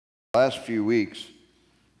Last few weeks,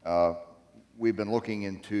 we've been looking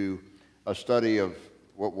into a study of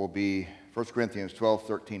what will be 1 Corinthians 12,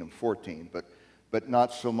 13, and 14, but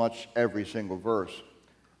not so much every single verse,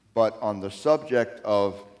 but on the subject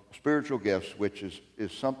of spiritual gifts, which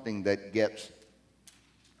is something that gets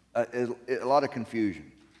a lot of confusion,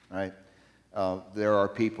 right? There are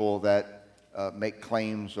people that make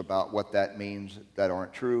claims about what that means that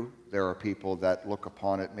aren't true. There are people that look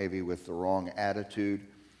upon it maybe with the wrong attitude.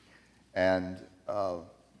 And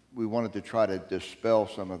we wanted to try to dispel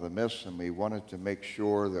some of the myths, and we wanted to make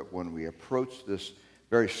sure that when we approach this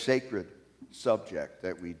very sacred subject,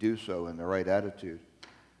 that we do so in the right attitude.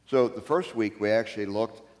 So the first week, we actually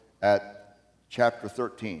looked at chapter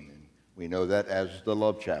 13. And we know that as the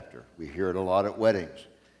love chapter. We hear it a lot at weddings.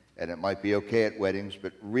 And it might be okay at weddings,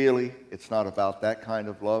 but really, it's not about that kind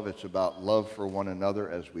of love. It's about love for one another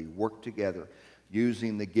as we work together,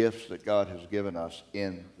 using the gifts that God has given us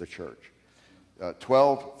in the church.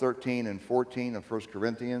 12, 13, and 14 of 1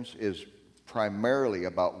 Corinthians is primarily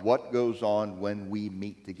about what goes on when we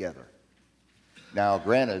meet together. Now,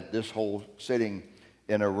 granted, this whole sitting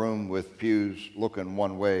in a room with pews looking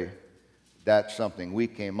one way, that's something we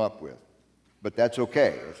came up with. But that's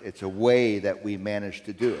okay. It's a way that we managed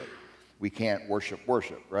to do it. We can't worship,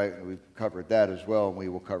 right? We've covered that as well, and we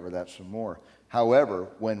will cover that some more. However,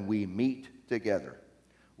 when we meet together,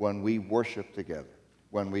 when we worship together,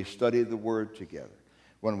 when we study the Word together,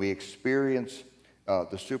 when we experience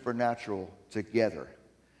the supernatural together,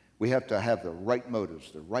 we have to have the right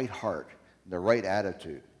motives, the right heart, the right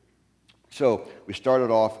attitude. So we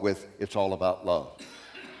started off with it's all about love.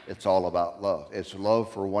 It's all about love. It's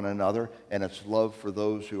love for one another, and it's love for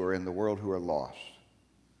those who are in the world who are lost.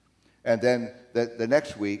 And then the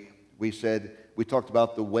next week, we talked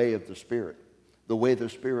about the way of the Spirit, the way the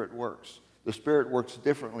Spirit works. The Spirit works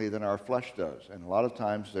differently than our flesh does. And a lot of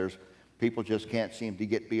times people just can't seem to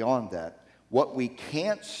get beyond that. What we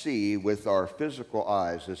can't see with our physical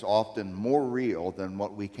eyes is often more real than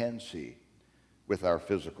what we can see with our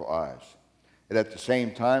physical eyes. And at the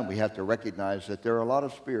same time, we have to recognize that there are a lot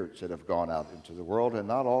of spirits that have gone out into the world, and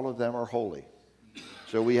not all of them are holy.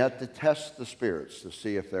 So we have to test the spirits to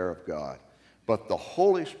see if they're of God. But the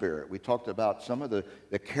Holy Spirit, we talked about some of the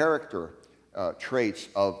character traits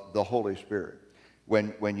of the Holy Spirit.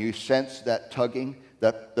 When you sense that tugging,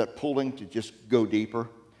 that pulling to just go deeper,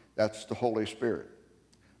 that's the Holy Spirit.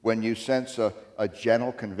 When you sense a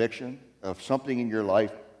gentle conviction of something in your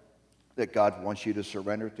life that God wants you to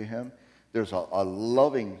surrender to Him, there's a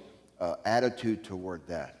loving attitude toward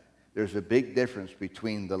that. There's a big difference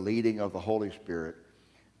between the leading of the Holy Spirit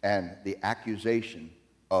and the accusation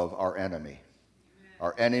of our enemy.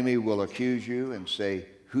 Our enemy will accuse you and say,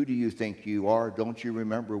 "Who do you think you are? Don't you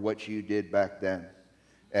remember what you did back then?"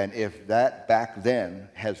 And if that back then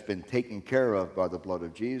has been taken care of by the blood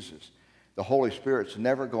of Jesus, the Holy Spirit's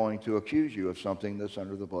never going to accuse you of something that's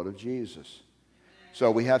under the blood of Jesus. So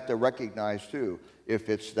we have to recognize, too, if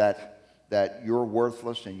it's that you're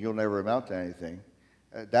worthless and you'll never amount to anything,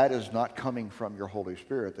 that is not coming from your Holy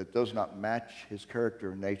Spirit. That does not match His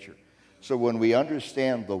character and nature. So when we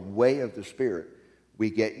understand the way of the Spirit, we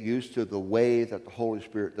get used to the way that the Holy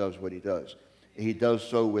Spirit does what He does. He does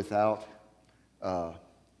so without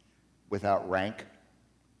rank.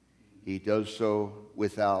 He does so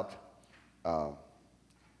without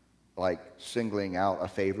singling out a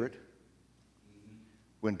favorite.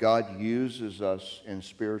 When God uses us in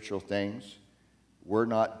spiritual things, we're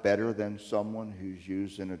not better than someone who's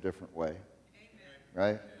used in a different way.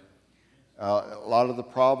 Right? A lot of the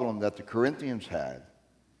problem that the Corinthians had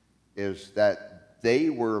is that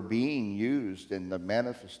they were being used in the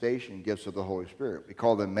manifestation gifts of the Holy Spirit. We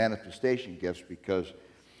call them manifestation gifts because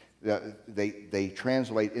they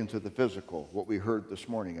translate into the physical. What we heard this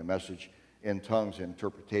morning, a message in tongues,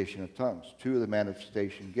 interpretation of tongues. Two of the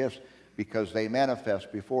manifestation gifts, because they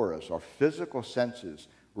manifest before us. Our physical senses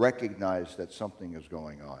recognize that something is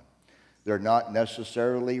going on. They're not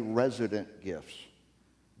necessarily resident gifts.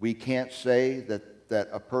 We can't say that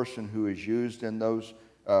a person who is used in those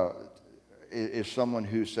is someone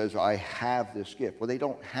who says, "I have this gift." Well, they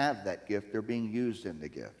don't have that gift. They're being used in the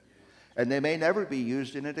gift. And they may never be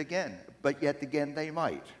used in it again, but yet again they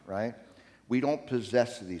might, right? We don't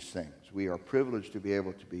possess these things. We are privileged to be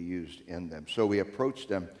able to be used in them. So we approach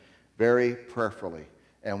them very prayerfully,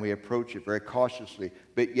 and we approach it very cautiously,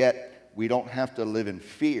 but yet we don't have to live in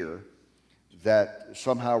fear that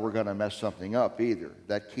somehow we're going to mess something up either.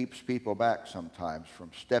 That keeps people back sometimes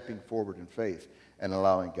from stepping forward in faith and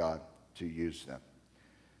allowing God to use them.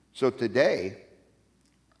 So today,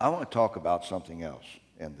 I want to talk about something else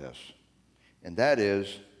in this, and that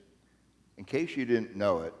is, in case you didn't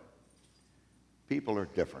know it, people are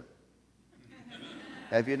different.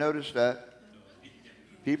 Have you noticed that?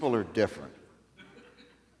 People are different.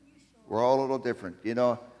 We're all a little different. You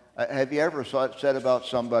know, have you ever said about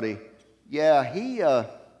somebody, yeah,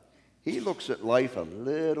 he looks at life a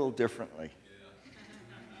little differently.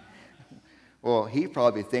 Well, he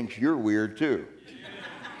probably thinks you're weird too.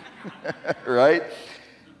 Right?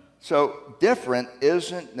 So different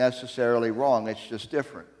isn't necessarily wrong. It's just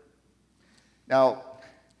different. Now,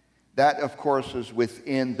 that, of course, is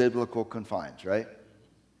within biblical confines, right?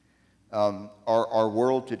 Our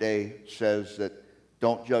world today says that,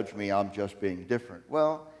 don't judge me, I'm just being different.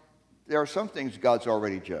 Well, there are some things God's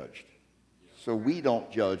already judged. So we don't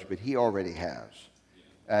judge, but he already has.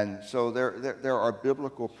 And so there are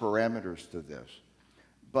biblical parameters to this.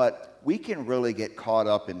 But we can really get caught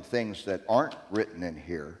up in things that aren't written in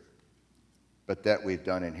here, but that we've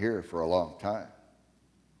done in here for a long time.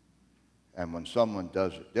 And when someone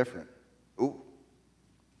does it different, ooh,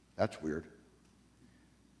 that's weird.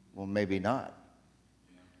 Well, maybe not.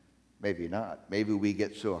 Maybe not. Maybe we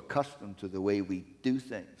get so accustomed to the way we do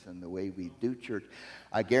things and the way we do church.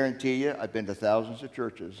 I guarantee you, I've been to thousands of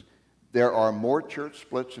churches. There are more church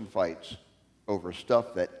splits and fights over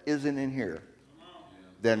stuff that isn't in here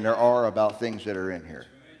than there are about things that are in here.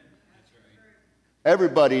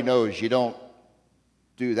 Everybody knows you don't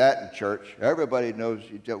do that in church. Everybody knows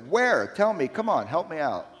you do. Where? Tell me. Come on. Help me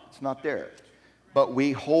out. It's not there. But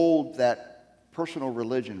we hold that personal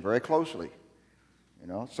religion very closely. You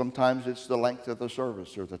know, sometimes it's the length of the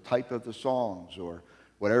service or the type of the songs or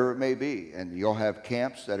whatever it may be. And you'll have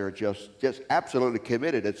camps that are just absolutely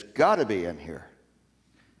committed. It's got to be in here.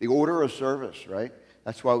 The order of service, right?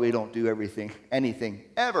 That's why we don't do anything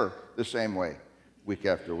ever the same way week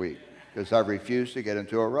after week, because I refuse to get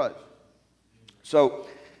into a rut. So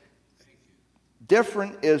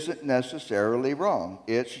different isn't necessarily wrong.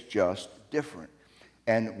 It's just different.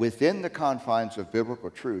 And within the confines of biblical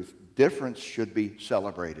truth, difference should be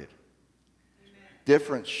celebrated.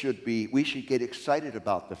 Difference should be, we should get excited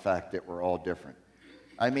about the fact that we're all different.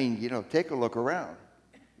 I mean, you know, take a look around.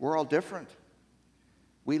 We're all different.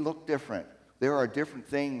 We look different. There are different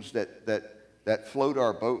things that float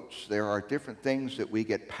our boats. There are different things that we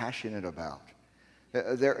get passionate about.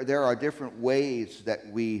 There are different ways that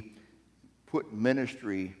we put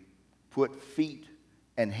ministry, put feet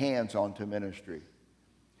and hands onto ministry.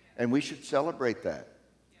 And we should celebrate that.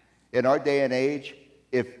 In our day and age,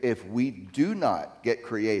 if we do not get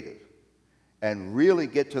creative and really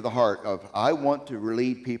get to the heart of, I want to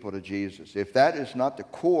lead people to Jesus, if that is not the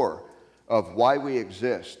core of why we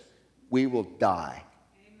exist, we will die.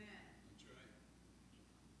 Amen.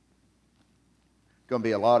 Going to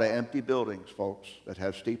be a lot of empty buildings, folks, that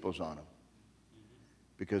have steeples on them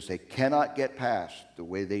because they cannot get past the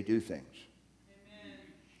way they do things. Amen.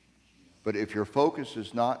 But if your focus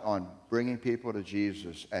is not on bringing people to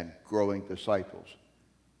Jesus and growing disciples,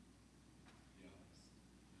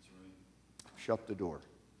 shut the door.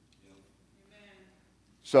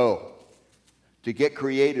 So, to get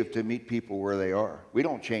creative to meet people where they are. We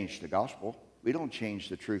don't change the gospel. We don't change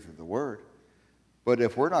the truth of the word. But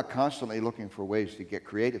if we're not constantly looking for ways to get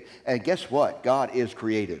creative, and guess what? God is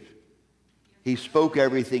creative. He spoke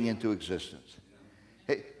everything into existence.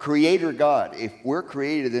 Hey, Creator God, if we're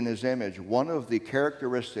created in His image, one of the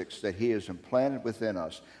characteristics that He has implanted within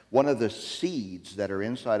us, one of the seeds that are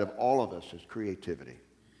inside of all of us is creativity.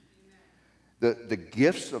 The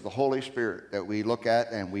gifts of the Holy Spirit that we look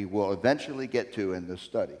at and we will eventually get to in this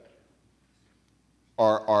study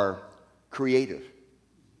are creative.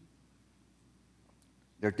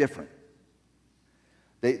 They're different.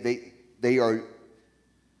 They are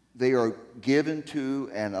given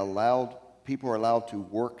to and allowed, people are allowed to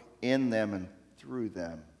work in them and through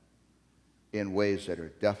them in ways that are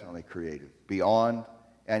definitely creative, beyond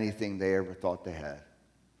anything they ever thought they had.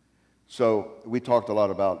 So we talked a lot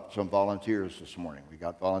about some volunteers this morning. We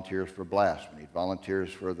got volunteers for Blast. We need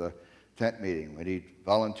volunteers for the tent meeting. We need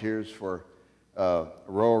volunteers for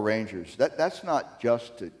Rural Rangers. That's not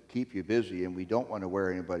just to keep you busy, and we don't want to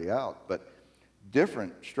wear anybody out, but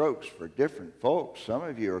different strokes for different folks. Some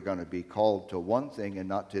of you are going to be called to one thing and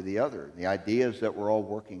not to the other. The idea is that we're all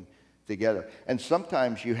working together. And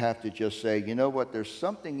sometimes you have to just say, you know what, there's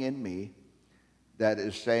something in me that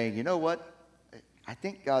is saying, you know what, I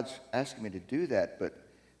think God's asking me to do that, but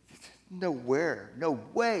no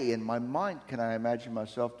way in my mind can I imagine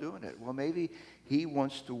myself doing it. Well, maybe He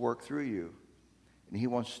wants to work through you, and He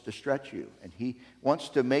wants to stretch you, and He wants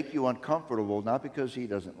to make you uncomfortable, not because He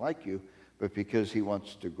doesn't like you, but because He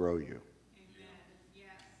wants to grow you. Amen. Yes.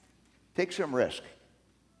 Take some risk.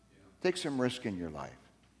 Take some risk in your life.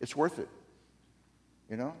 It's worth it.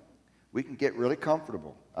 You know? we can get really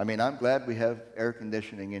comfortable. I mean, I'm glad we have air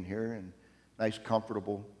conditioning in here and nice,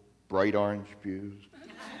 comfortable, bright orange pews.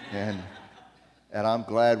 And I'm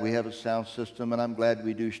glad we have a sound system, and I'm glad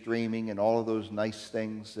we do streaming and all of those nice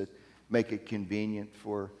things that make it convenient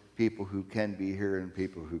for people who can be here and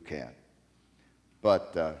people who can't.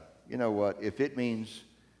 But you know what? If it means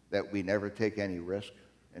that we never take any risk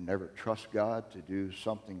and never trust God to do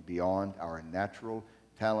something beyond our natural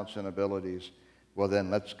talents and abilities, well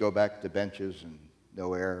then let's go back to benches and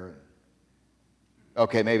no air.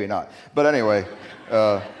 Okay, maybe not. But anyway,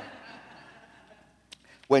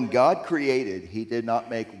 when God created, he did not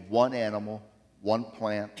make one animal, one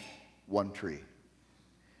plant, one tree.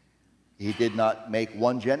 He did not make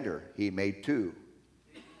one gender. He made two.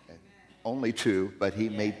 Only two, but he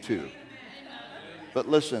made two. But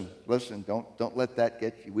listen, don't let that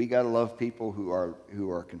get you. We got to love people who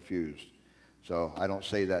are confused. So I don't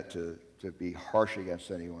say that to be harsh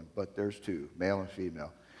against anyone, but there's two, male and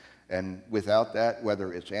female. And without that,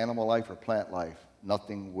 whether it's animal life or plant life,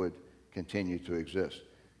 nothing would continue to exist.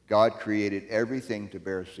 God created everything to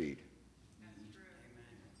bear seed.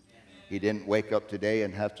 He didn't wake up today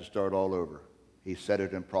and have to start all over. He set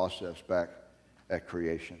it in process back at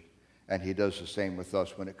creation. And he does the same with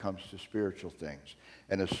us when it comes to spiritual things,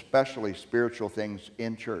 and especially spiritual things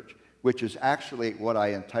in church, which is actually what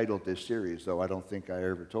I entitled this series, though I don't think I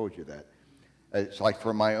ever told you that. It's like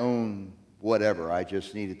for my own whatever, I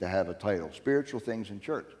just needed to have a title, Spiritual Things in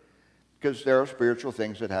Church. Because there are spiritual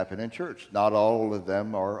things that happen in church. Not all of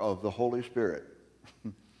them are of the Holy Spirit.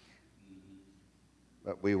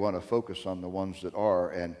 But we want to focus on the ones that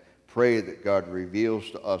are and pray that God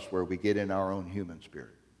reveals to us where we get in our own human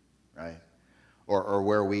spirit, right? Or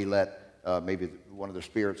where we let maybe one of the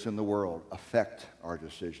spirits in the world affect our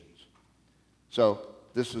decisions. So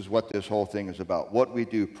this is what this whole thing is about, what we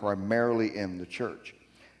do primarily in the church.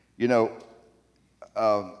 You know,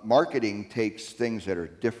 marketing takes things that are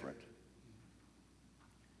different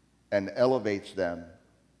and elevates them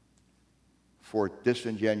for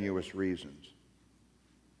disingenuous reasons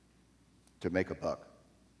to make a buck.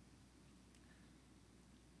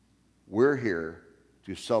 We're here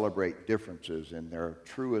to celebrate differences in their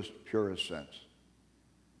truest, purest sense.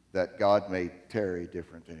 That God made Terry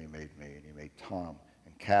different than he made me, and he made Tom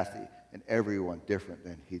and Kathy and everyone different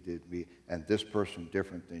than he did me, and this person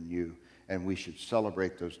different than you. And we should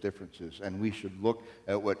celebrate those differences, and we should look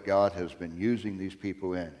at what God has been using these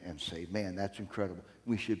people in and say, man, that's incredible.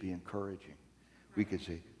 We should be encouraging. We could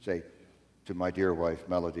say to my dear wife,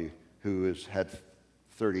 Melody, who has had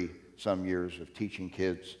 30-some years of teaching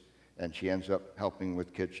kids, and she ends up helping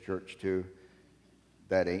with kids' church too,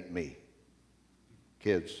 that ain't me.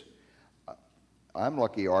 Kids, I'm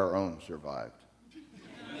lucky our own survived.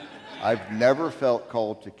 I've never felt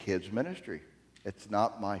called to kids' ministry. It's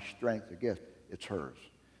not my strength or gift. It's hers.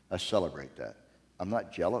 I celebrate that. I'm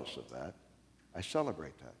not jealous of that. I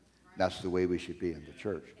celebrate that. That's the way we should be in the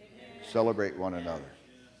church. Celebrate one another.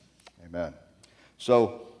 Amen.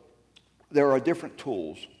 So there are different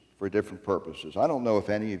tools for different purposes. I don't know if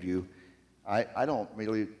any of you, I don't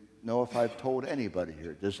really know if I've told anybody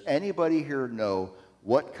here. Does anybody here know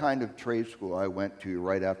what kind of trade school I went to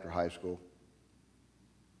right after high school?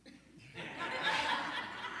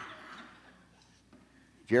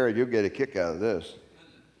 Jared, you'll get a kick out of this.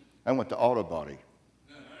 I went to auto body,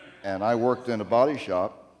 and I worked in a body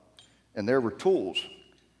shop, and there were tools.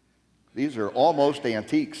 These are almost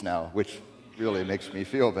antiques now, which really makes me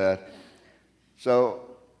feel bad. So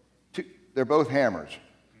they're both hammers,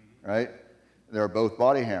 right? They're both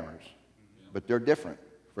body hammers, but they're different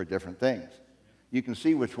for different things. You can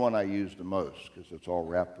see which one I use the most because it's all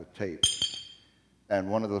wrapped with tape. And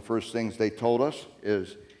one of the first things they told us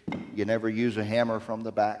is you never use a hammer from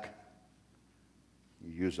the back.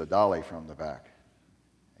 You use a dolly from the back,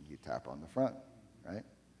 and you tap on the front, right?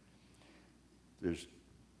 There's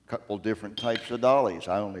a couple different types of dollies.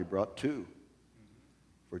 I only brought two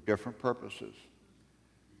for different purposes.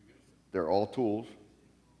 They're all tools.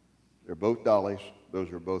 They're both dollies.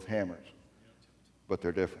 Those are both hammers, but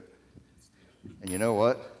they're different. And you know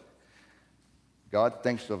what? God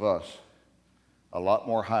thinks of us a lot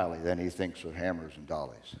more highly than he thinks of hammers and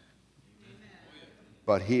dollies.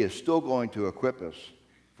 But he is still going to equip us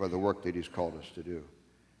for the work that he's called us to do.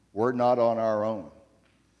 We're not on our own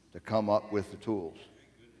to come up with the tools.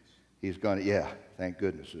 He's going to, yeah, thank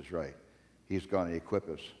goodness is right. He's going to equip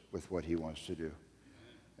us with what he wants to do.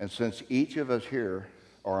 And since each of us here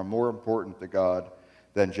are more important to God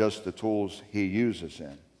than just the tools he uses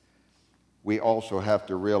in, we also have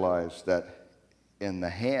to realize that in the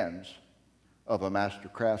hands of a master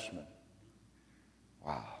craftsman,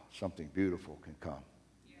 wow, something beautiful can come.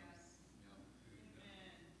 Yes.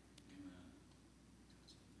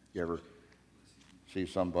 You ever see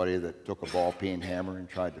somebody that took a ball-peen hammer and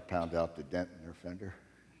tried to pound out the dent in their fender?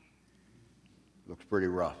 Looks pretty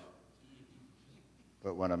rough.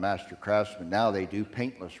 But when a master craftsman, now they do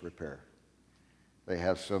paintless repair. They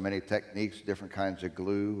have so many techniques, different kinds of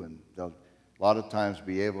glue, and they'll a lot of times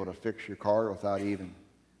be able to fix your car without even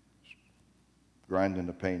grinding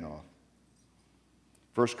the paint off.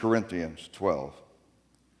 1 Corinthians 12.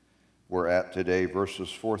 We're at today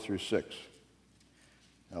verses 4 through 6.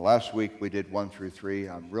 Now, last week we did 1 through 3.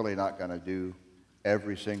 I'm really not going to do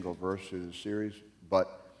every single verse through the series,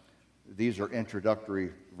 but these are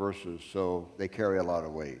introductory verses, so they carry a lot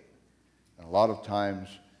of weight. And a lot of times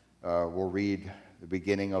we'll read the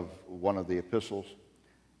beginning of one of the epistles,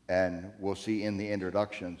 and we'll see in the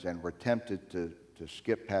introductions, and we're tempted to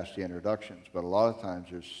skip past the introductions, but a lot of times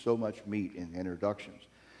there's so much meat in the introductions.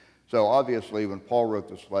 So obviously when Paul wrote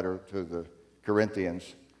this letter to the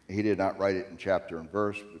Corinthians, he did not write it in chapter and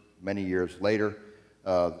verse, but many years later,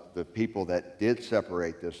 the people that did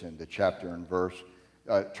separate this into chapter and verse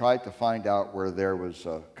tried to find out where there was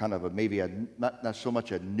kind of not so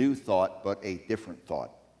much a new thought, but a different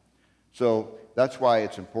thought. So that's why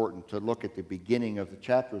it's important to look at the beginning of the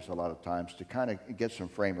chapters a lot of times to kind of get some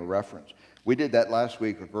frame of reference. We did that last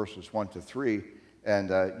week with verses 1 to 3 and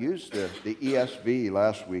used the ESV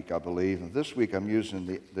last week, I believe. And this week I'm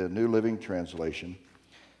using the New Living Translation.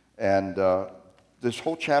 And this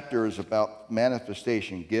whole chapter is about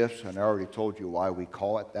manifestation gifts, and I already told you why we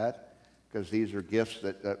call it that, because these are gifts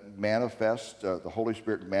that manifest, the Holy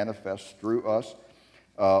Spirit manifests through us.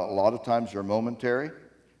 A lot of times they're momentary,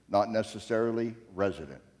 not necessarily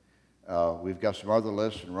resident. We've got some other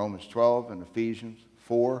lists in Romans 12 and Ephesians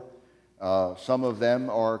 4. Some of them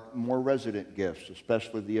are more resident gifts,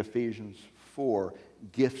 especially the Ephesians 4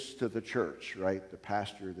 gifts to the church, right? The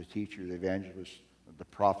pastor, the teacher, the evangelist, the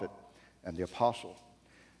prophet, and the apostle.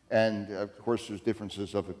 And of course, there's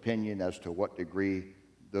differences of opinion as to what degree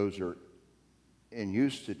those are in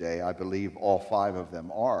use today. I believe all 5 of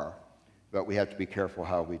them are, but we have to be careful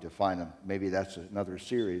how we define them. Maybe that's another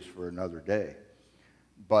series for another day.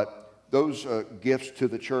 But those gifts to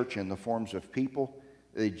the church in the forms of people,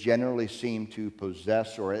 they generally seem to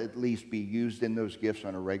possess or at least be used in those gifts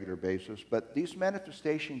on a regular basis. But these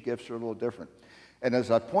manifestation gifts are a little different. And as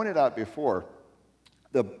I pointed out before,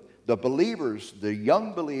 the believers, the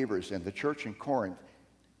young believers in the church in Corinth,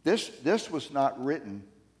 this was not written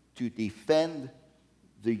to defend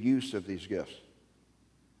the use of these gifts.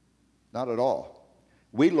 Not at all.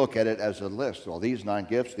 We look at it as a list. Well, these 9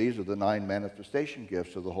 gifts, these are the 9 manifestation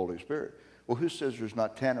gifts of the Holy Spirit. Well, who says there's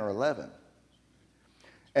not 10 or 11?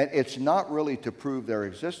 And it's not really to prove their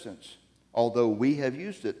existence, although we have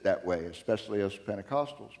used it that way, especially as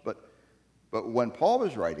Pentecostals. But when Paul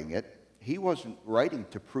was writing it, he wasn't writing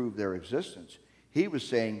to prove their existence. He was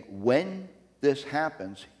saying, when this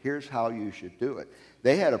happens, here's how you should do it.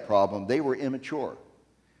 They had a problem. They were immature.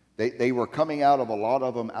 They were coming out of, a lot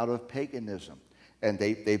of them, out of paganism. And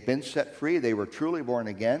they've been set free. They were truly born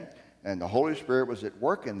again. And the Holy Spirit was at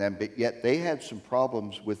work in them. But yet they had some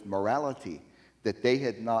problems with morality that they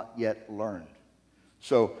had not yet learned.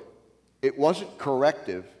 So it wasn't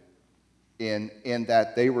corrective in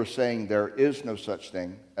that they were saying there is no such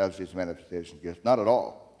thing as these manifestation gifts. Not at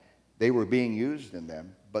all. They were being used in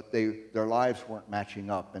them, but their lives weren't matching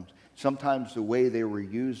up. And sometimes the way they were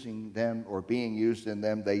using them or being used in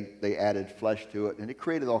them, they added flesh to it, and it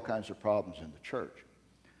created all kinds of problems in the church.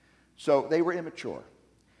 So they were immature.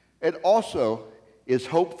 It also is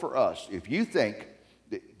hope for us. If you think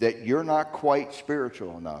that you're not quite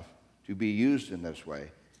spiritual enough to be used in this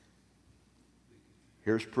way,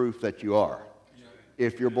 here's proof that you are.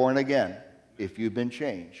 If you're born again, if you've been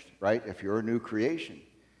changed, right? If you're a new creation,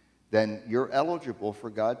 then you're eligible for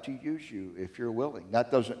God to use you if you're willing. That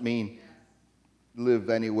doesn't mean live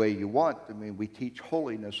any way you want. I mean, we teach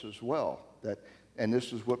holiness as well. And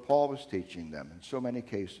this is what Paul was teaching them in so many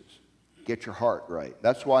cases. Get your heart right.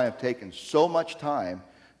 That's why I've taken so much time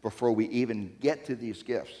before we even get to these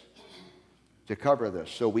gifts to cover this,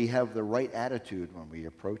 so we have the right attitude when we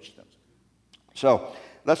approach them. So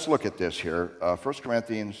let's look at this here. 1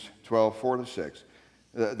 Corinthians 12, 4 to 6.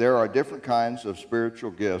 There are different kinds of spiritual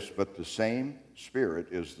gifts, but the same Spirit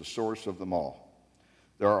is the source of them all.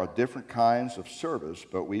 There are different kinds of service,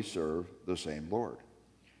 but we serve the same Lord.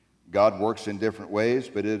 God works in different ways,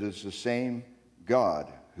 but it is the same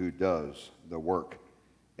God who does the work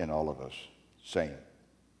in all of us. Same.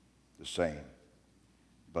 The same,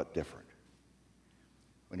 but different.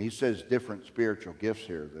 When he says different spiritual gifts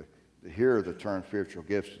here, the term spiritual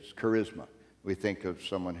gifts is charisma. We think of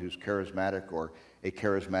someone who's charismatic, or a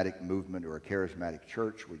charismatic movement, or a charismatic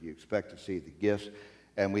church where you expect to see the gifts.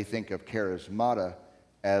 and we think of charismata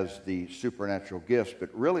as the supernatural gifts, but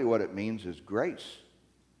really what it means is grace.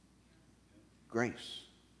 Grace.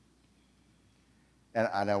 And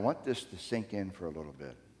I want this to sink in for a little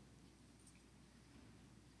bit.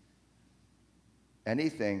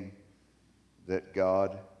 Anything that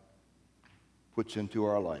God puts into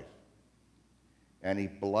our life, any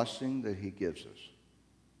blessing that he gives us,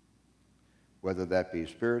 whether that be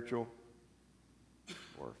spiritual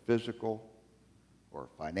or physical or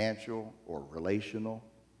financial or relational,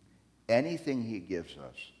 anything he gives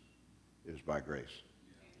us is by grace.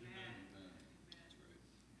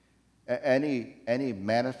 Any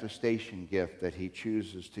manifestation gift that he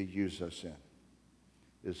chooses to use us in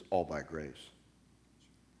is all by grace.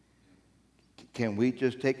 Can we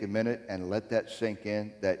just take a minute and let that sink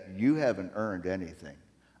in, that you haven't earned anything?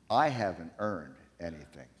 I haven't earned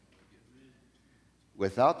anything.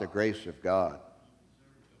 Without the grace of God,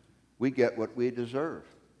 we get what we deserve,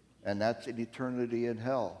 and that's an eternity in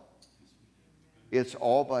hell. It's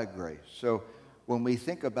all by grace. So when we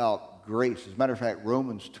think about grace, as a matter of fact,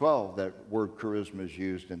 Romans 12, that word charisma is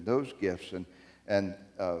used in those gifts, and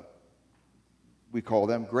we call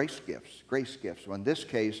them grace gifts. Grace gifts. So in this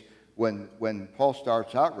case, when Paul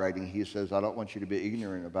starts out writing, he says, I don't want you to be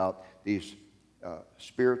ignorant about these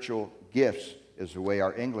spiritual gifts, is the way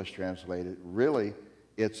our English translated. Really,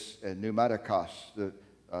 it's pneumatikos, the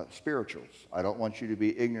spirituals. I don't want you to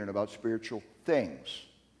be ignorant about spiritual things.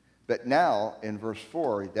 But now, in verse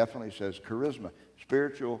 4, he definitely says charisma,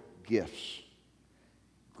 spiritual gifts,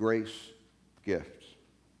 grace gifts.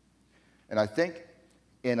 And I think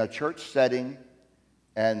in a church setting,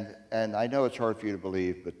 and I know it's hard for you to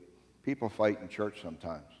believe, but people fight in church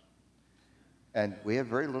sometimes. And we have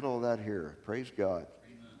very little of that here. Praise God.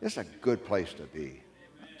 It's a good place to be.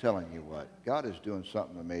 I'm telling you what, God is doing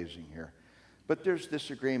something amazing here. But there's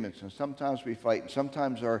disagreements, and sometimes we fight, and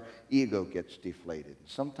sometimes our ego gets deflated.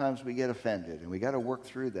 Sometimes we get offended, and we got to work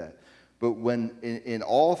through that. But when, in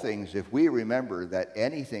all things, if we remember that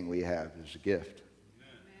anything we have is a gift,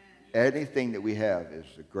 anything that we have is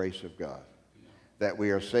the grace of God, that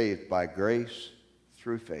we are saved by grace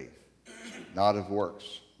through faith, not of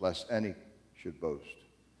works, lest any should boast.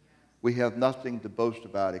 We have nothing to boast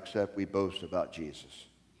about except we boast about Jesus.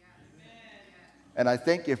 And I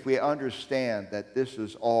think if we understand that this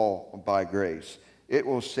is all by grace, it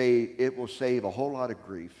will save a whole lot of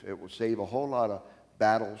grief. It will save a whole lot of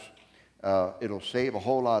battles. It'll save a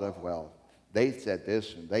whole lot of, well, they said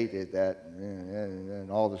this and they did that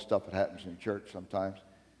and all the stuff that happens in church sometimes.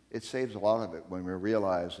 It saves a lot of it when we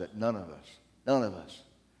realize that none of us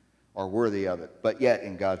are worthy of it. But yet,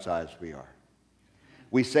 in God's eyes, we are.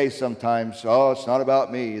 We say sometimes, oh, it's not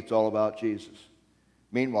about me, it's all about Jesus.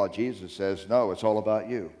 Meanwhile, Jesus says, no, it's all about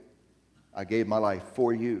you. I gave my life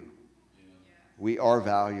for you. We are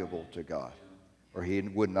valuable to God, or he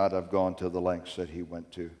would not have gone to the lengths that he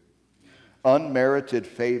went to. Unmerited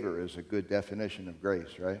favor is a good definition of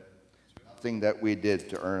grace, right? Nothing that we did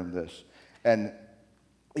to earn this. And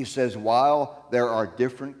he says, while there are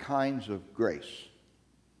different kinds of grace,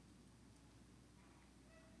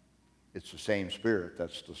 it's the same Spirit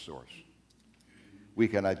that's the source. We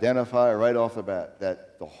can identify right off the bat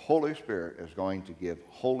that the Holy Spirit is going to give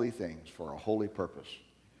holy things for a holy purpose.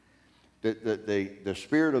 The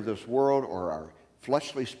spirit of this world, or our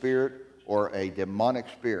fleshly spirit, or a demonic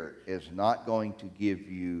spirit is not going to give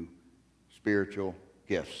you spiritual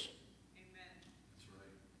gifts. Amen. That's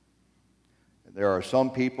right. There are some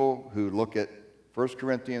people who look at 1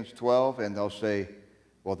 Corinthians 12 and they'll say,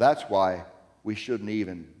 well, that's why we shouldn't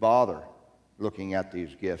even bother looking at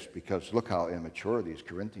these gifts, because look how immature these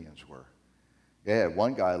Corinthians were. They had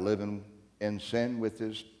one guy living in sin with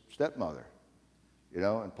his stepmother,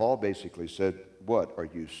 and Paul basically said, what, are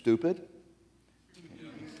you stupid?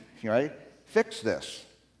 Right? Fix this.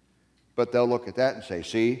 But they'll look at that and say,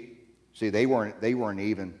 see, they weren't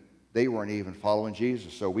even following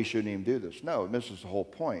Jesus, so we shouldn't even do this. No, it misses the whole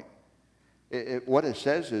point. What it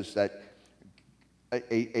says is that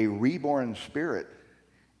a reborn spirit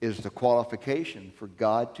is the qualification for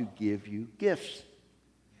God to give you gifts.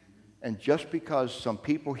 And just because some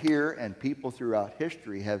people here and people throughout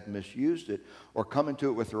history have misused it or come into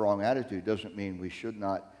it with the wrong attitude doesn't mean we should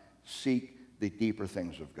not seek the deeper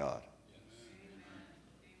things of God.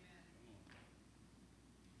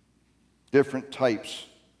 Different types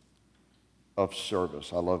of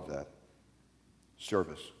service. I love that.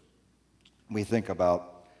 Service. We think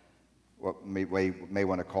about what we may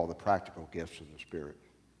want to call the practical gifts of the Spirit.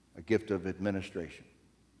 A gift of administration.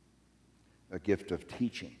 A gift of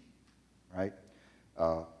teaching. Right?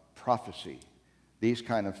 Prophecy. These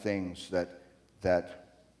kind of things that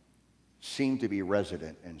seem to be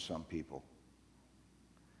resident in some people.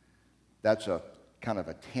 That's a kind of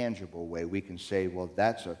a tangible way we can say, well,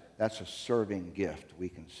 that's a serving gift. We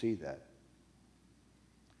can see that.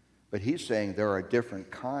 But he's saying there are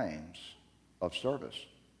different kinds of service.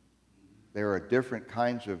 There are different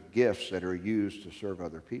kinds of gifts that are used to serve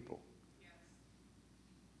other people. Yes.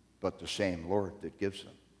 But the same Lord that gives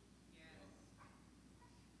them. Yes.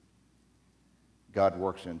 God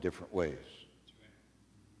works in different ways.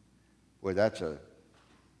 Boy, that'll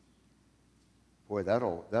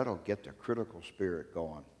get the critical spirit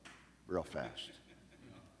going real fast.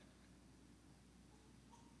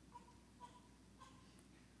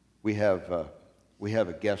 We have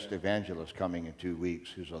a guest evangelist coming in 2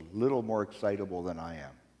 weeks who's a little more excitable than I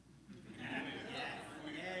am.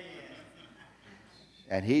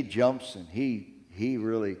 And he jumps and he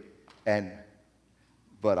really,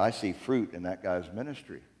 but I see fruit in that guy's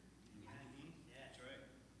ministry.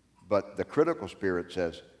 But the critical spirit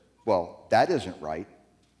says, well, that isn't right.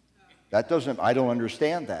 I don't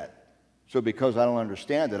understand that. So because I don't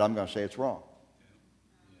understand it, I'm going to say it's wrong.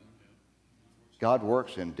 God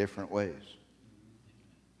works in different ways.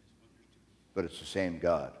 But it's the same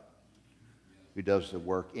God who does the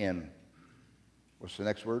work in, what's the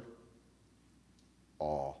next word?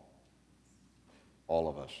 All. All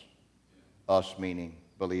of us. Us meaning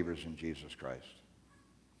believers in Jesus Christ.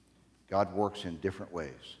 God works in different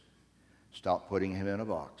ways. Stop putting him in a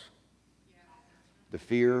box. The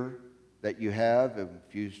fear that you have,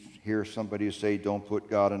 if you hear somebody say, don't put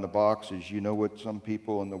God in a box, is you know what some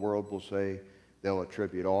people in the world will say? They'll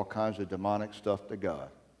attribute all kinds of demonic stuff to God.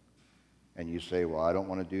 And you say, well, I don't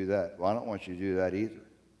want to do that. Well, I don't want you to do that either.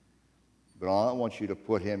 But I don't want you to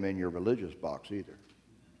put him in your religious box either.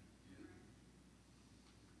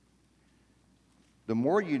 The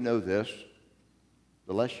more you know this,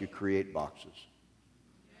 the less you create boxes.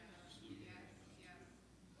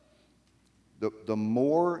 The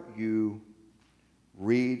more you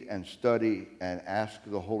read and study and ask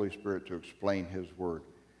the Holy Spirit to explain his word,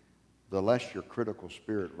 the less your critical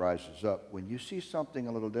spirit rises up. When you see something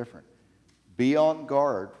a little different, be on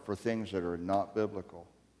guard for things that are not biblical.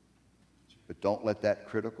 But don't let that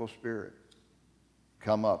critical spirit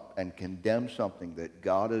come up and condemn something that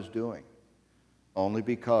God is doing only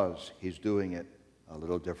because he's doing it a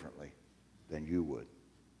little differently than you would.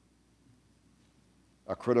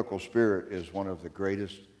 A critical spirit is one of the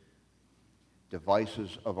greatest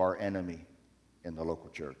devices of our enemy in the local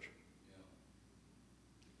church.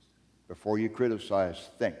 Before you criticize,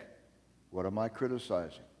 think, what am I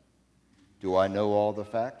criticizing? Do I know all the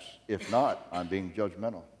facts? If not, I'm being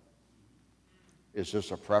judgmental. Is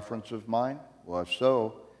this a preference of mine? Well, if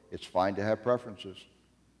so, it's fine to have preferences,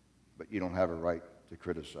 but you don't have a right to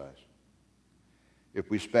criticize. If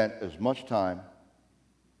we spent as much time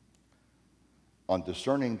on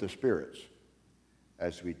discerning the spirits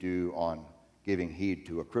as we do on giving heed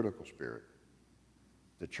to a critical spirit,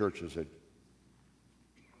 the church is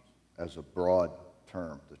as a broad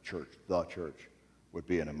term, the church would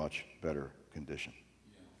be in a much better condition.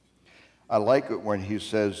 I like it when he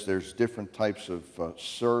says there's different types of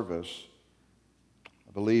service.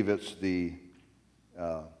 I believe it's the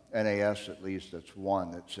NAS, at least, that's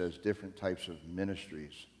one that says different types of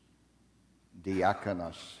ministries.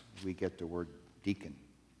 Diakonos, we get the word deacon,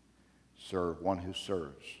 serve, one who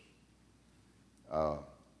serves.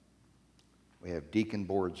 We have deacon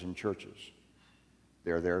boards in churches.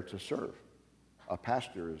 They're there to serve. A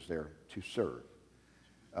pastor is there to serve.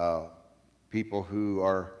 People who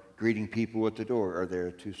are greeting people at the door are there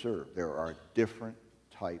to serve. There are different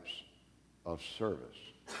types of service,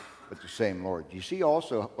 but the same Lord. Do you see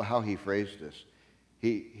also how he phrased this?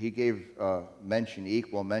 He gave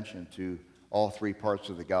equal mention to all three parts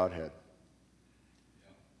of the Godhead.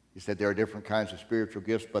 He said there are different kinds of spiritual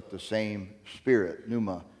gifts, but the same Spirit,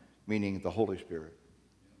 pneuma, meaning the Holy Spirit,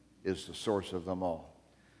 is the source of them all.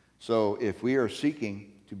 So if we are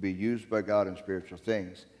seeking to be used by God in spiritual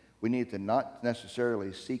things, we need to not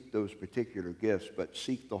necessarily seek those particular gifts, but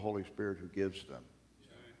seek the Holy Spirit who gives them.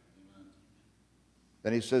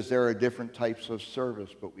 Then he says there are different types of service,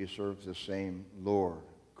 but we serve the same Lord,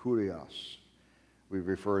 Kurios. We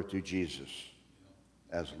refer to Jesus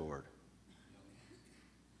as Lord.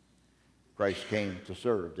 Christ came to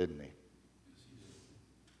serve, didn't he?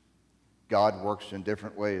 God works in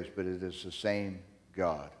different ways, but it is the same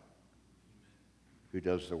God who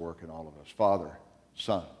does the work in all of us. Father,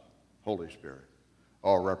 Son, Holy Spirit,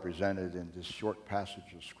 all represented in this short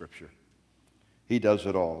passage of Scripture. He does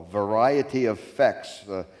it all. Variety of effects,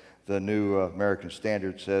 the New American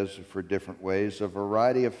Standard says, for different ways. A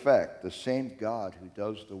variety of effect. The same God who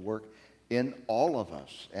does the work in all of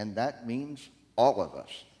us, and that means all of us.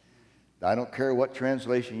 I don't care what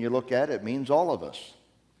translation you look at, it means all of us.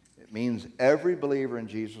 It means every believer in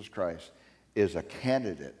Jesus Christ is a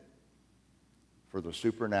candidate for the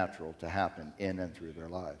supernatural to happen in and through their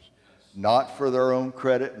lives. Not for their own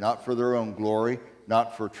credit, not for their own glory,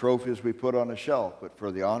 not for trophies we put on a shelf, but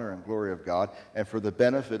for the honor and glory of God and for the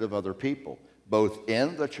benefit of other people, both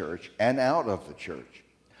in the church and out of the church.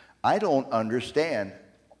 I don't understand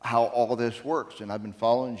how all this works, and I've been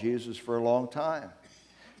following Jesus for a long time.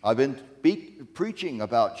 I've been preaching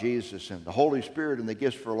about Jesus and the Holy Spirit and the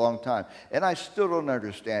gifts for a long time, and I still don't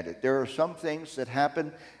understand it. There are some things that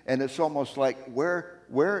happen, and it's almost like, where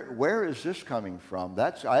is this coming from?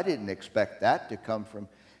 I didn't expect that to come from.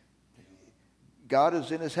 God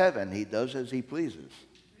is in his heaven. He does as he pleases.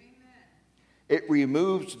 Amen. It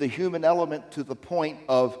removes the human element to the point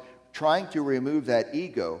of trying to remove that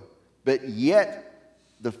ego, but yet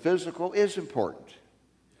the physical is important.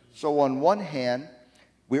 So on one hand,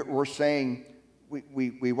 we're saying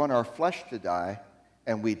we want our flesh to die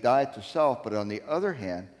and we die to self, but on the other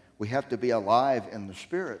hand, we have to be alive in the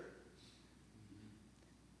Spirit.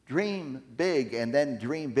 Dream big and then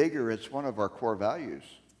dream bigger. It's one of our core values.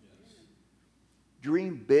 Yes.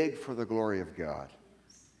 Dream big for the glory of God.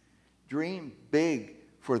 Dream big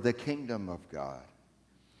for the kingdom of God.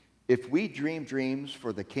 If we dream dreams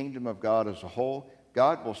for the kingdom of God as a whole,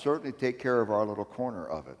 God will certainly take care of our little corner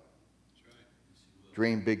of it.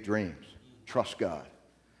 Dream big dreams. Trust God.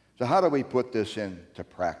 So how do we put this into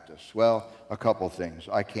practice? Well, a couple things.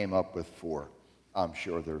 I came up with 4. I'm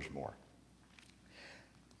sure there's more.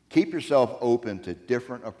 Keep yourself open to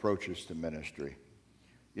different approaches to ministry.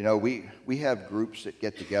 You know, we have groups that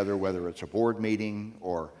get together, whether it's a board meeting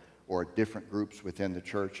or different groups within the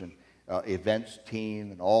church, and events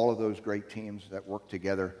team and all of those great teams that work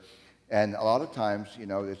together. And a lot of times, you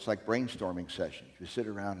know, it's like brainstorming sessions. We sit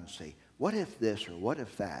around and say, what if this, or what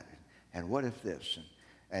if that, and what if this?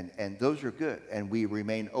 And those are good, and we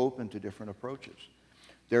remain open to different approaches.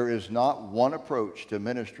 There is not one approach to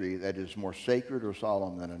ministry that is more sacred or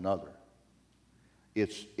solemn than another.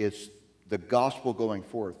 It's the gospel going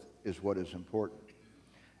forth is what is important.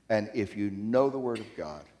 And if you know the Word of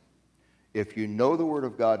God, if you know the Word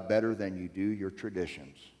of God better than you do your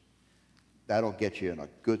traditions, that'll get you in a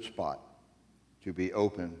good spot to be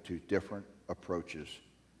open to different approaches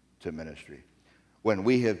to ministry. When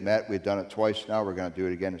we have met, we've done it twice now, we're going to do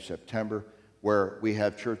it again in September, where we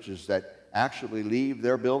have churches that actually leave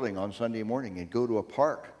their building on Sunday morning and go to a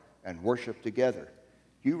park and worship together.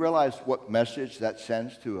 Do you realize what message that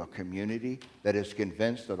sends to a community that is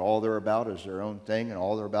convinced that all they're about is their own thing and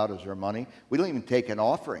all they're about is their money? We don't even take an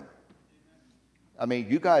offering. I mean,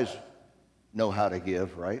 you guys know how to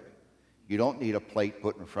give, right? You don't need a plate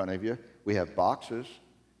put in front of you. We have boxes.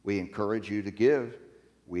 We encourage you to give.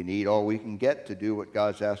 We need all we can get to do what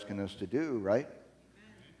God's asking us to do, right?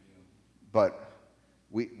 But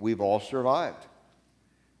we've all survived.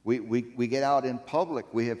 We get out in public.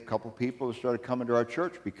 We have a couple people who started coming to our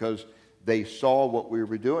church because they saw what we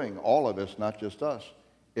were doing, all of us, not just us,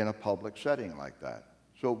 in a public setting like that.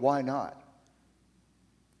 So why not?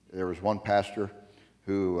 There was one pastor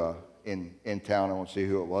who, in town, I won't say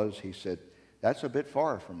who it was, he said, that's a bit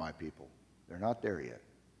far from my people. They're not there yet.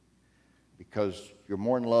 Because you're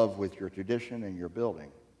more in love with your tradition and your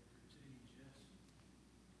building.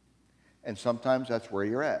 And sometimes that's where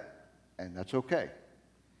you're at, and that's okay.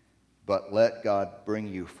 But let God bring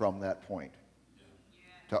you from that point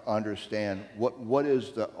to understand what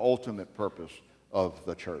is the ultimate purpose of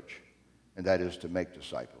the church, and that is to make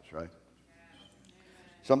disciples, right?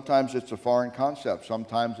 Sometimes it's a foreign concept.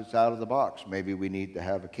 Sometimes it's out of the box. Maybe we need to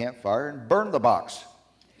have a campfire and burn the box.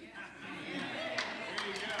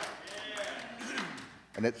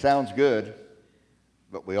 And it sounds good,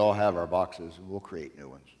 but we all have our boxes, and we'll create new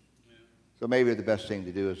ones. Yeah. So maybe the best thing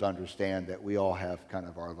to do is understand that we all have kind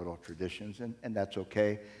of our little traditions, and that's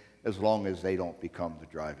okay, as long as they don't become the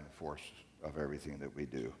driving force of everything that we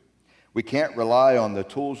do. We can't rely on the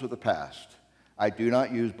tools of the past. I do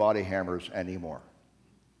not use body hammers anymore.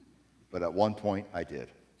 But at one point, I did.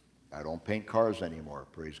 I don't paint cars anymore,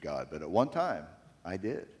 praise God. But at one time, I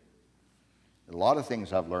did. A lot of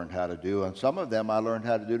things I've learned how to do, and some of them I learned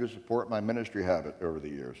how to do to support my ministry habit over the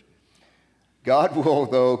years. God will,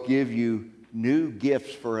 though, give you new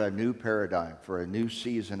gifts for a new paradigm, for a new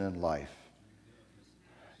season in life.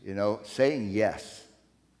 You know, saying yes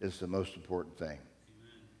is the most important thing.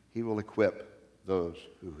 He will equip those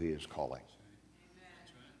who he is calling.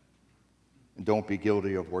 And don't be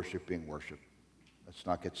guilty of worshiping worship. Let's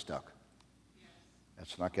not get stuck.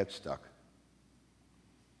 Let's not get stuck.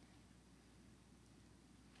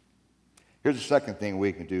 Here's the second thing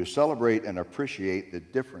we can do. Celebrate and appreciate the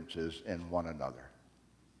differences in one another.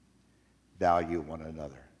 Value one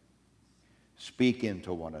another. Speak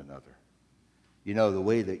into one another. You know, the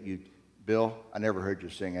way that you, Bill, I never heard you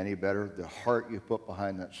sing any better. The heart you put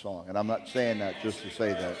behind that song. And I'm not saying that just to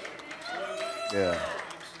say that. Yeah.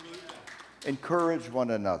 Encourage one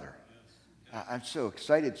another. I'm so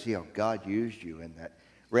excited to see how God used you in that.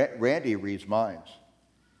 Randy reads minds.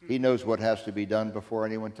 He knows what has to be done before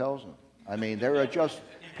anyone tells him. I mean, there are just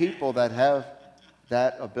people that have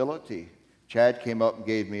that ability. Chad came up and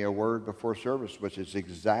gave me a word before service, which is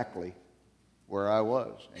exactly where I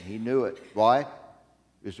was, and he knew it. Why?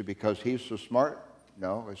 Is it because he's so smart?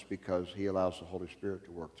 No, it's because he allows the Holy Spirit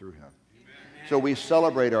to work through him. Amen. So we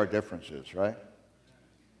celebrate our differences, right?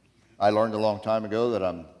 I learned a long time ago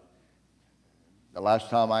that the last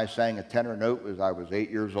time I sang a tenor note was I was 8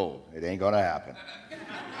 years old. It ain't going to happen.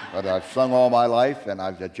 But I've sung all my life, and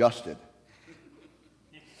I've adjusted.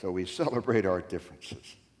 So we celebrate our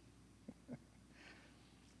differences.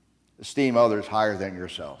 Esteem others higher than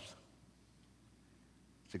yourselves.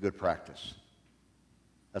 It's a good practice.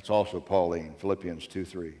 That's also Pauline, Philippians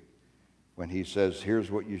 2:3, when he says, here's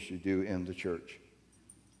what you should do in the church.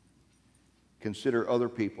 Consider other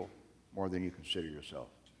people more than you consider yourself.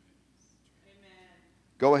 Amen.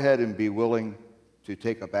 Go ahead and be willing to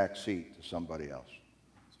take a back seat to somebody else.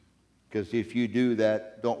 Because if you do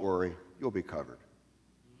that, don't worry, you'll be covered.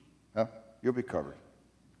 Huh? You'll be covered.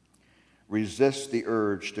 Resist the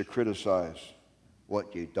urge to criticize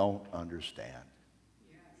what you don't understand.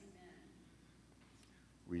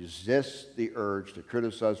 Resist the urge to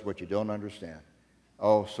criticize what you don't understand.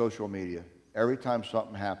 Oh, social media. Every time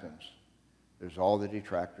something happens, there's all the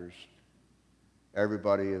detractors.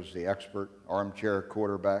 Everybody is the expert, armchair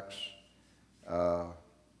quarterbacks.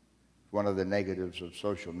 One of the negatives of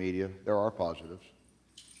social media, there are positives,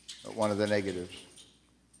 but one of the negatives,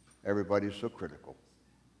 everybody's so critical.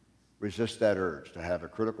 Resist that urge to have a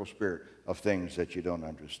critical spirit of things that you don't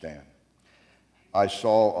understand. I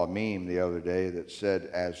saw a meme the other day that said,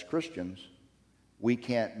 as Christians, we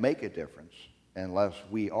can't make a difference unless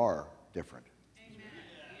we are different.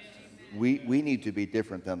 Amen. We need to be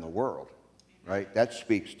different than the world, right? That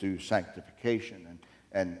speaks to sanctification,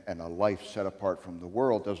 and a life set apart from the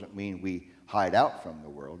world doesn't mean we hide out from the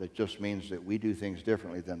world. It just means that we do things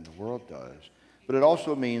differently than the world does. But it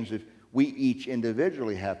also means if we each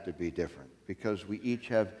individually have to be different, because we each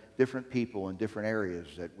have different people in different areas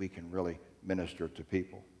that we can really minister to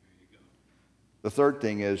people. The third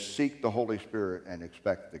thing is seek the Holy Spirit and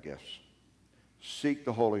expect the gifts. Seek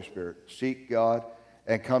the Holy Spirit. Seek God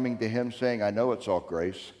and coming to Him saying, I know it's all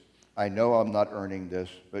grace. I know I'm not earning this,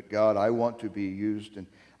 but God, I want to be used, and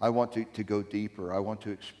I want to go deeper. I want to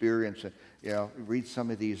experience it. You know, read some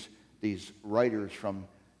of these writers from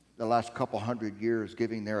the last couple hundred years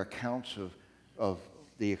giving their accounts of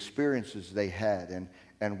the experiences they had.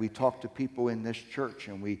 And we talk to people in this church,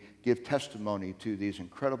 and we give testimony to these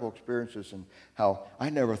incredible experiences and how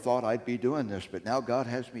I never thought I'd be doing this, but now God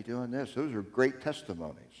has me doing this. Those are great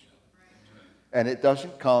testimonies. And it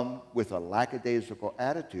doesn't come with a lackadaisical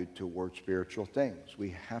attitude toward spiritual things.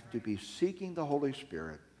 We have to be seeking the Holy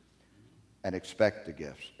Spirit and expect the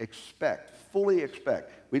gifts. Expect, fully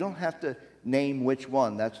expect. We don't have to name which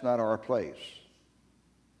one. That's not our place.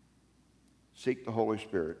 Seek the Holy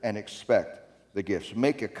Spirit and expect the gifts.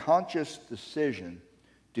 Make a conscious decision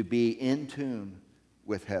to be in tune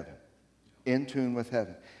with heaven. In tune with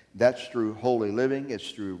heaven. That's through holy living.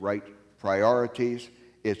 It's through right priorities.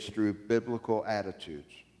 It's through biblical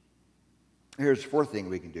attitudes. Here's the fourth thing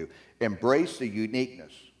we can do. Embrace the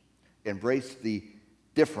uniqueness. Embrace the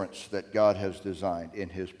difference that God has designed in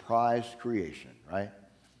His prized creation, right?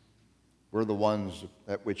 We're the ones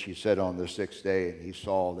at which He said on the sixth day, and He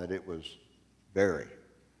saw that it was very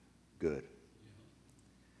good.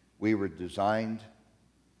 We were designed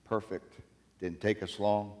perfect. Didn't take us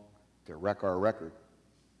long to wreck our record.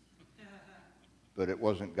 But it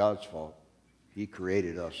wasn't God's fault. He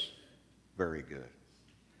created us very good.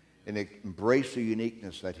 And embrace the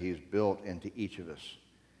uniqueness that He's built into each of us.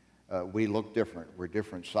 We look different. We're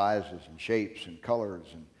different sizes and shapes and colors,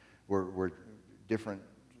 and we're different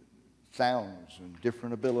sounds and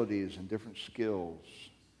different abilities and different skills,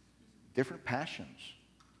 different passions.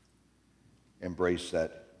 Embrace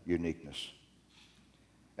that uniqueness.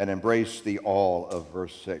 And embrace the all of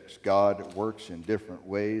verse 6. God works in different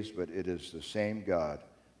ways, but it is the same God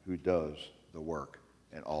who does the work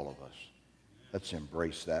in all of us. Let's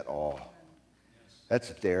embrace that all. Let's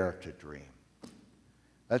dare to dream.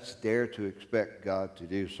 Let's dare to expect God to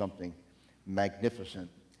do something magnificent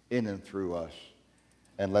in and through us.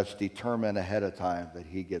 And let's determine ahead of time that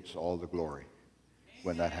he gets all the glory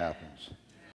when that happens.